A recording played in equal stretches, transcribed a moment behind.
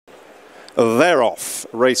They're off,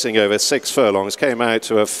 racing over 6 furlongs, came out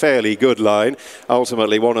to a fairly good line.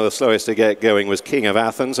 Ultimately, one of the slowest to get going was King of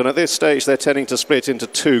Athens, and at this stage they're tending to split into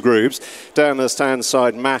 2 groups. Down the stand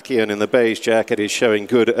side, Mackian in the beige jacket is showing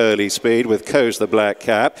good early speed with Coase the black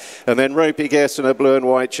cap, and then Ropey Guest in a blue and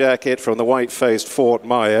white jacket from the white-faced Fort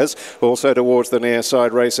Myers. Also towards the near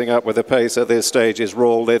side, racing up with the pace at this stage is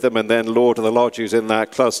Raw Lytham, and then Lord of the Lodge, who's in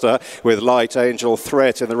that cluster with Light Angel.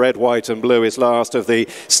 Threat in the red, white and blue is last of the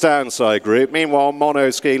stand side group. Meanwhile,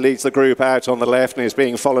 Monoski leads the group out on the left and is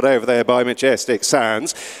being followed over there by Majestic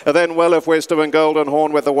Sands. And then Well of Wisdom and Golden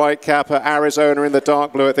Horn with the white cap. Arizona in the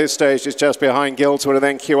dark blue at this stage is just behind Giltwood, and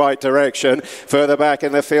then Kuwait Direction. Further back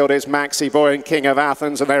in the field is Maxi Boy and King of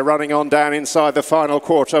Athens, and they're running on down inside the final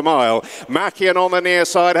quarter mile. Mackian on the near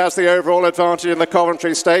side has the overall advantage in the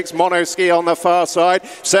Coventry Stakes. Monoski on the far side.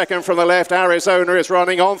 Second from the left, Arizona is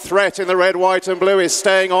running on. Threat in the red, white and blue is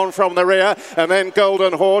staying on from the rear, and then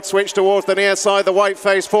Golden Horn switch towards the near side, the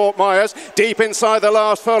white-faced Fort Myers. Deep inside the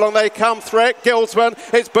last furlong they come. Threat, Gilsman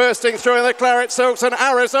is bursting through in the claret silks, and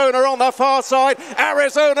Arizona on the far side.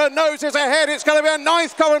 Arizona noses ahead. It's going to be a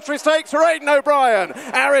 9th Coventry Stakes for Aidan O'Brien.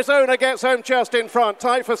 Arizona gets home just in front,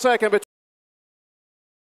 tight for second.